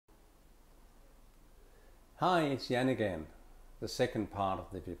Hi, it's Jan again, the second part of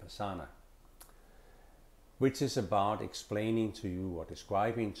the Vipassana, which is about explaining to you or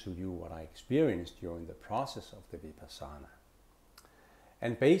describing to you what I experienced during the process of the Vipassana.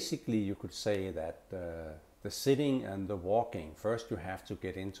 And basically you could say that the sitting and the walking, first you have to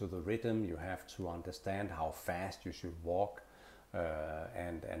get into the rhythm, you have to understand how fast you should walk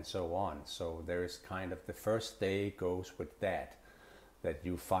and so on. So there is kind of the first day goes with that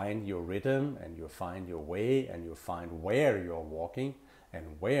you find your rhythm and you find your way and you find where you're walking and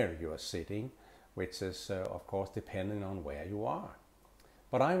where you're sitting, which is of course depending on where you are.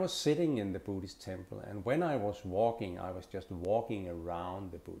 But I was sitting in the Buddhist temple, and when I was walking, I was just walking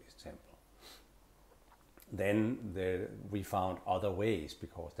around the Buddhist temple. Then we found other ways,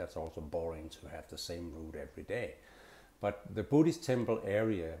 because that's also boring to have the same route every day. But the Buddhist temple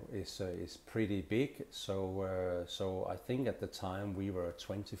area is pretty big, so I think at the time we were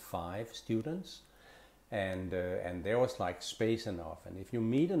 25 students, and there was like space enough. And if you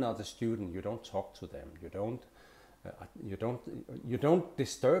meet another student, you don't talk to them, you don't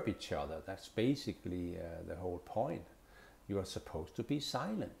disturb each other. That's basically the whole point. You are supposed to be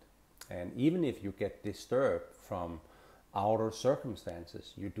silent, and even if you get disturbed from outer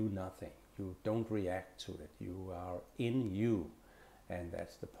circumstances, you do nothing. You don't react to it. You are in you, and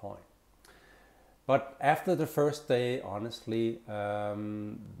that's the point. But after the first day, honestly,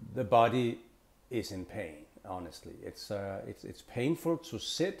 the body is in pain. Honestly, it's painful to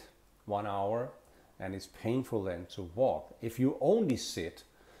sit 1 hour, and it's painful then to walk. If you only sit,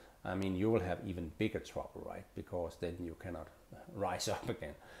 I mean, you will have even bigger trouble, right? Because then you cannot rise up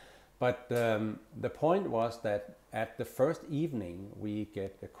again. But the point was that at the first evening we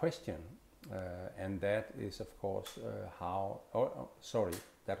get a question, and that is of course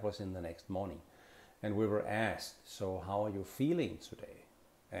that was in the next morning, and we were asked, so how are you feeling today?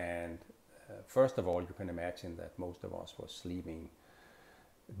 And first of all, you can imagine that most of us were sleeping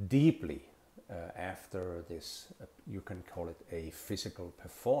deeply after this, you can call it a physical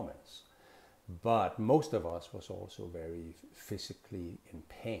performance, but most of us was also very physically in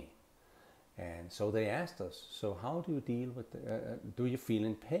pain. And so they asked us, so how do you deal with, do you feel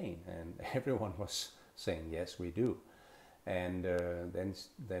in pain? And everyone was saying, yes, we do. And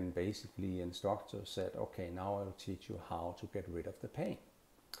then basically the instructor said, okay, now I'll teach you how to get rid of the pain.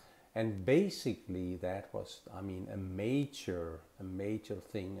 And basically that was, I mean, a major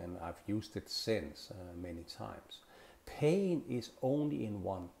thing, and I've used it since many times. Pain is only in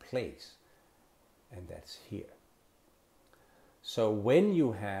one place, and that's here. So when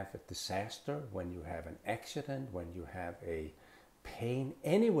you have a disaster, when you have an accident, when you have a pain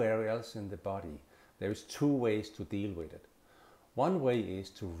anywhere else in the body, there's two ways to deal with it. One way is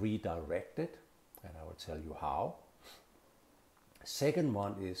to redirect it, and I will tell you how. Second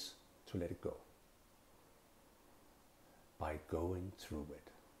one is to let it go by going through it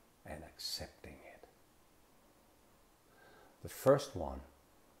and accepting it. The first one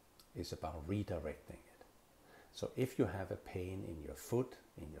is about redirecting it. So if you have a pain in your foot,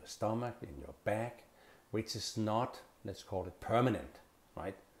 in your stomach, in your back, which is not, let's call it permanent,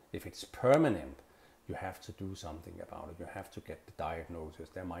 right? If it's permanent, you have to do something about it. You have to get the diagnosis.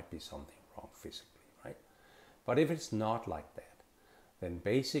 There might be something wrong physically, right? But if it's not like that, then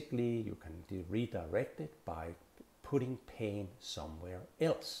basically you can redirect it by putting pain somewhere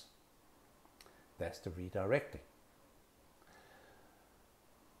else. That's the redirecting.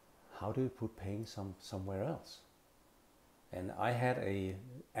 How do you put pain somewhere else? And I had an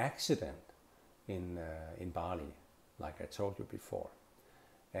accident in Bali, like I told you before,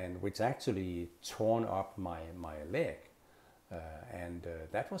 and which actually torn up my leg, and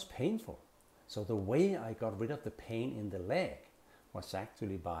that was painful. So the way I got rid of the pain in the leg was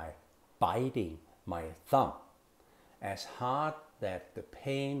actually by biting my thumb as hard that the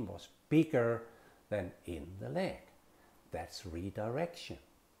pain was bigger than in the leg. That's redirection.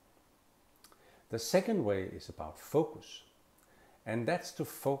 The second way is about focus, and that's to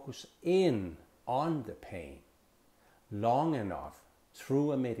focus in on the pain long enough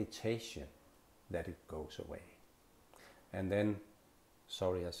through a meditation that it goes away. And then,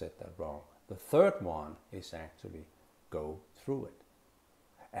 sorry I said that wrong, the third one is actually go through it.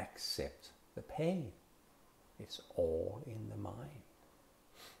 Accept the pain. It's all in the mind.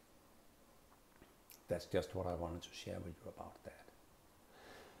 That's just what I wanted to share with you about that.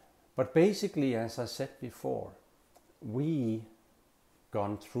 But basically, as I said before, we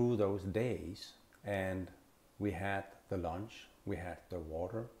gone through those days, and we had the lunch, we had the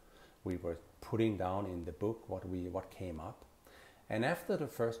water, we were putting down in the book what came up. And after the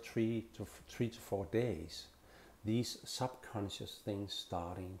first 3 to 4 days, these subconscious things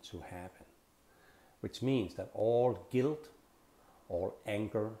starting to happen. which means that all guilt, all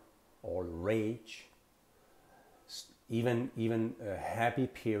anger, all rage, even happy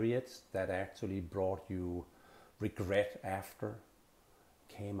periods that actually brought you regret after,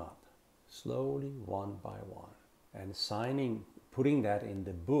 came up slowly, one by one. And putting that in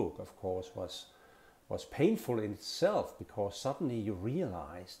the book, of course, was painful in itself, because suddenly you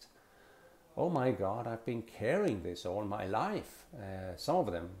realized, oh my God, I've been carrying this all my life. Some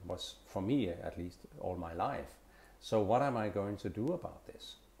of them was, for me at least, all my life. So what am I going to do about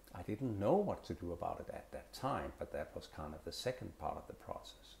this? I didn't know what to do about it at that time, but that was kind of the second part of the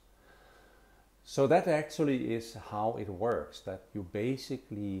process. So that actually is how it works, that you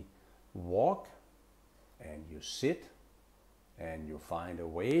basically walk and you sit and you find a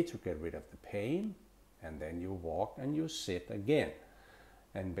way to get rid of the pain, and then you walk and you sit again,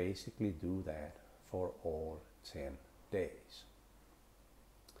 and basically do that for all 10 days.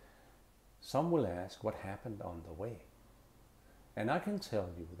 Some will ask what happened on the way. And I can tell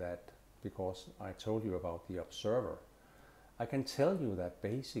you that, because I told you about the observer, I can tell you that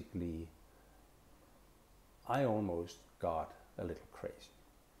basically I almost got a little crazy.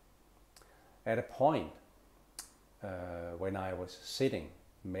 At a point when I was sitting,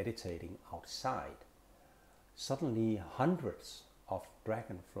 meditating outside, suddenly hundreds of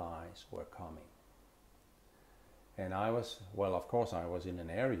dragonflies were coming. And I was, well, of course I was in an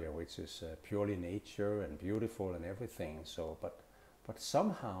area which is purely nature and beautiful and everything, so, but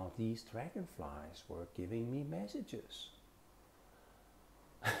somehow these dragonflies were giving me messages.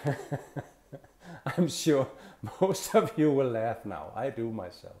 I'm sure most of you will laugh now, I do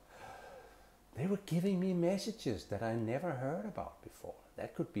myself. They were giving me messages that I never heard about before.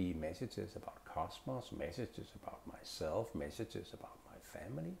 That could be messages about cosmos, messages about myself, messages about my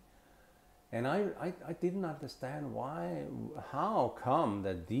family. And I didn't understand why, how come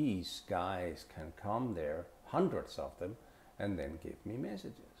that these guys can come there, hundreds of them, and then give me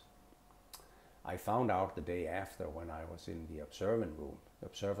messages. I found out the day after when I was in the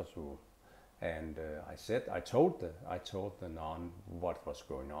observer's room, and I told the nun what was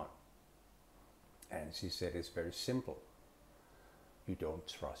going on. And she said, it's very simple. You don't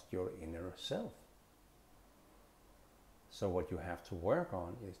trust your inner self. So what you have to work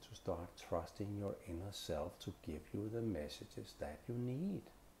on is to start trusting your inner self to give you the messages that you need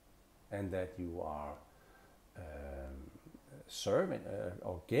and that you are serving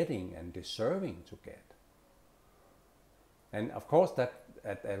or getting and deserving to get. And of course that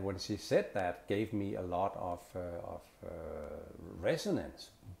when she said that gave me a lot of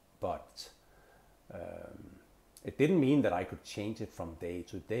resonance, but it didn't mean that I could change it from day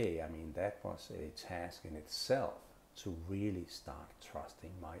to day. I mean, that was a task in itself, to really start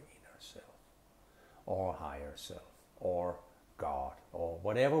trusting my inner self, or higher self, or God, or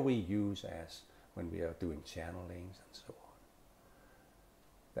whatever we use as when we are doing channelings and so on.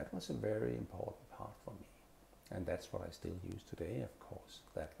 That was a very important part for me. And that's what I still use today, of course,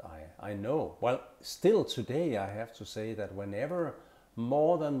 that I know. Well, still today I have to say that whenever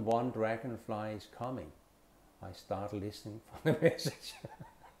more than one dragonfly is coming, I start listening for the message.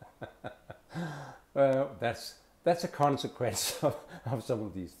 Well, that's a consequence of some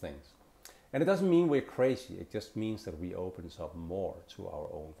of these things. And it doesn't mean we're crazy, it just means that we open up more to our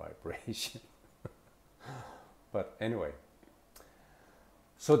own vibration. But anyway,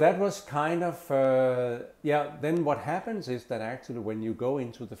 so that was kind of, then what happens is that actually when you go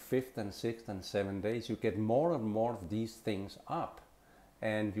into the 5th and 6th and 7th days, you get more and more of these things up.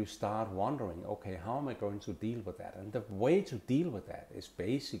 And you start wondering, okay, how am I going to deal with that? And the way to deal with that is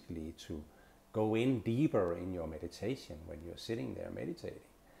basically to go in deeper in your meditation when you're sitting there meditating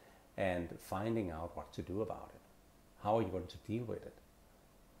and finding out what to do about it. How are you going to deal with it?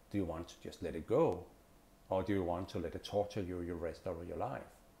 Do you want to just let it go? Or do you want to let it torture you the rest of your life?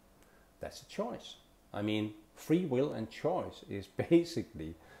 That's a choice. I mean, free will and choice is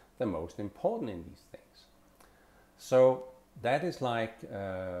basically the most important in these things. So that is like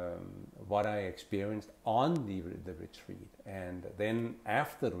what I experienced on the retreat. And then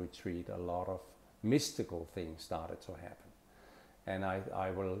after the retreat, a lot of mystical things started to happen. And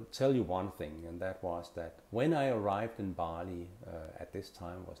I will tell you one thing, and that was that when I arrived in Bali, at this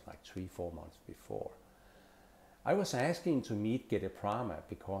time was like 3-4 months before, I was asking to meet Brahma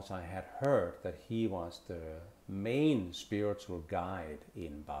because I had heard that he was the main spiritual guide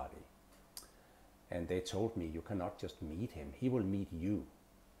in Bali. And they told me, you cannot just meet him, he will meet you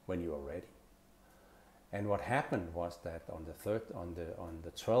when you are ready. And what happened was that on the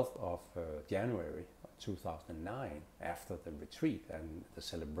 12th of January 2009, after the retreat and the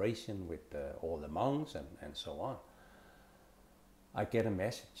celebration with all the monks and so on, I get a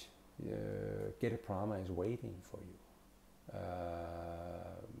message. Brahma is waiting for you.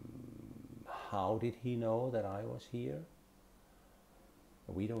 How did he know that I was here?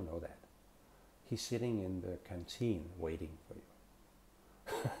 We don't know that. He's sitting in the canteen waiting for you.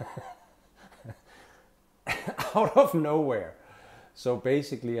 Out of nowhere. So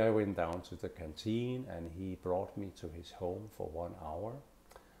basically I went down to the canteen and he brought me to his home for 1 hour.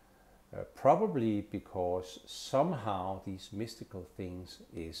 Probably because somehow these mystical things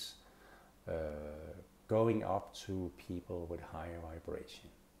is going up to people with higher vibration.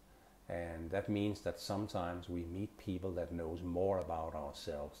 And that means that sometimes we meet people that knows more about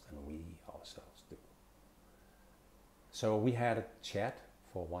ourselves than we ourselves do. So we had a chat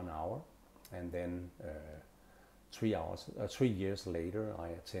for 1 hour, and then 3 years later I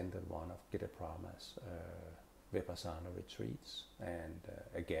attended one of Brahma's Vipassana retreats, and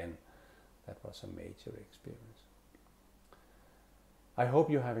again that was a major experience. I hope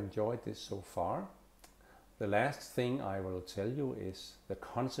you have enjoyed this so far. The last thing I will tell you is the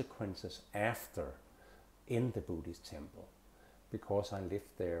consequences after in the Buddhist temple, because I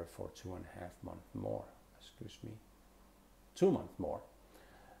lived there for 2.5 months more, 2 months more,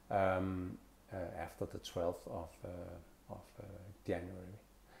 after the 12th of January.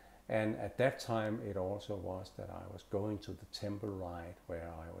 And at that time it also was that I was going to the temple rite where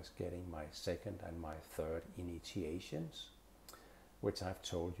I was getting my second and my third initiations, which I've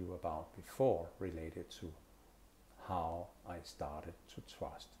told you about before, related to how I started to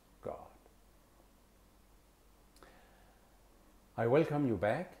trust God. I welcome you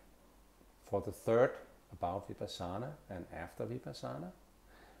back for the third about Vipassana and after Vipassana.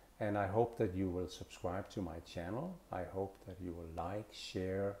 And I hope that you will subscribe to my channel. I hope that you will like,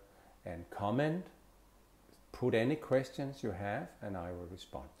 share, and comment. Put any questions you have and I will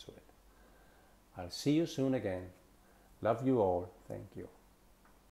respond to it. I'll see you soon again. Love you all. Thank you.